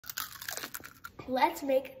Let's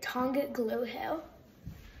make Thangavelu.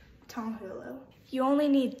 Thangavelu. You only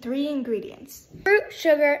need 3 ingredients: fruit,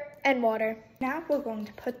 sugar, and water. Now we're going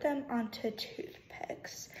to put them onto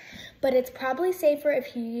toothpicks. But it's probably safer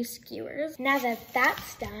if you use skewers. Now that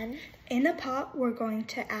that's done, in the pot, we're going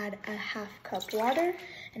to add a 1/2 cup water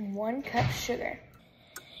and 1 cup sugar.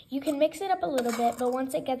 You can mix it up a little bit, but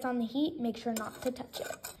once it gets on the heat, make sure not to touch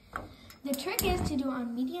it. The trick is to do it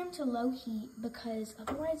on medium to low heat because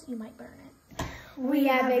otherwise you might burn it. We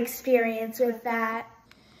have experience with that.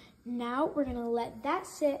 Now we're gonna let that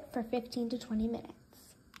sit for 15 to 20 minutes.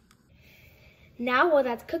 Now while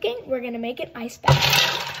that's cooking, we're gonna make an ice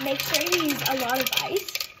bath. Make sure you use a lot of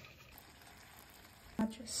ice.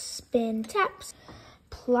 Just spin taps.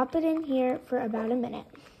 Plop it in here for about a minute.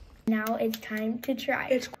 Now it's time to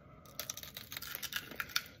try.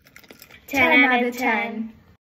 10 out of 10.